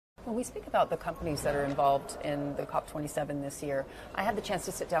When we speak about the companies that are involved in the COP27 this year, I had the chance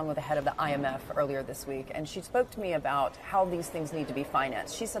to sit down with the head of the IMF earlier this week, and she spoke to me about how these things need to be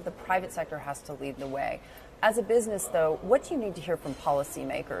financed. She said the private sector has to lead the way. As a business, though, what do you need to hear from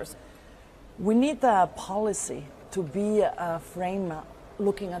policymakers? We need a policy to be a frame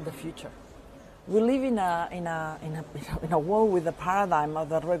looking at the future. We live in a world with a paradigm of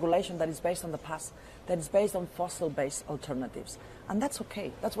the regulation that is based on the past, that is based on fossil-based alternatives. And that's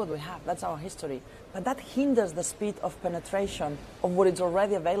okay. That's what we have. That's our history. But that hinders the speed of penetration of what is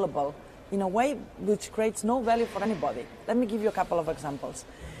already available in a way which creates no value for anybody. Let me give you a couple of examples.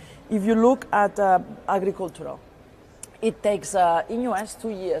 If you look at agricultural, it takes, in US, 2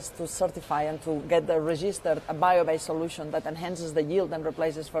 years to certify and to get registered a bio-based solution that enhances the yield and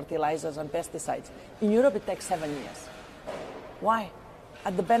replaces fertilizers and pesticides. In Europe, it takes 7 years. Why?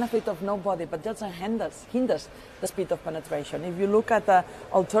 At the benefit of nobody, but just hinders the speed of penetration. If you look at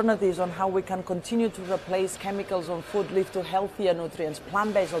alternatives on how we can continue to replace chemicals on food, lead to healthier nutrients,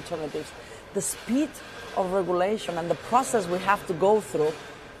 plant-based alternatives, the speed of regulation and the process we have to go through,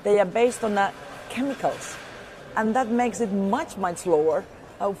 they are based on chemicals. And that makes it much, much slower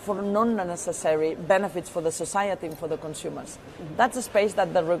for non-necessary benefits for the society and for the consumers. Mm-hmm. That's a space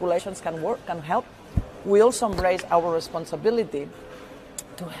that the regulations can work, can help. We also embrace our responsibility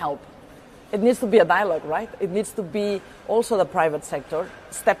to help. It needs to be a dialogue, right? It needs to be also the private sector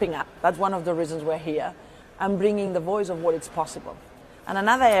stepping up. That's one of the reasons we're here, and bringing the voice of what is possible. And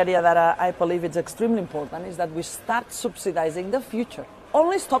another area that I believe is extremely important is that we start subsidizing the future.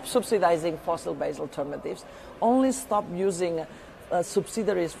 Only stop subsidizing fossil-based alternatives. Only stop using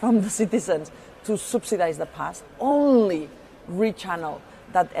subsidies from the citizens to subsidize the past. Only rechannel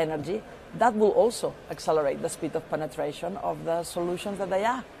that energy. That will also accelerate the speed of penetration of the solutions that they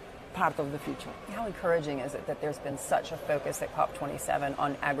are part of the future. How encouraging is it that there's been such a focus at COP27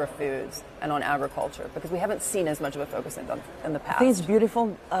 on agri-foods and on agriculture? Because we haven't seen as much of a focus in the past. I think it's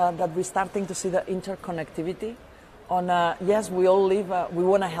beautiful that we're starting to see the interconnectivity. Yes, we all live, we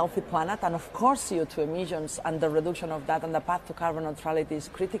want a healthy planet, and of course CO2 emissions and the reduction of that and the path to carbon neutrality is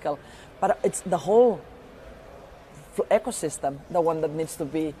critical, but it's the whole ecosystem, the one that needs to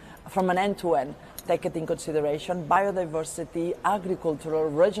be, from an end-to-end, take it in consideration. Biodiversity, agricultural,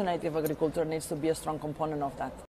 regenerative agriculture needs to be a strong component of that.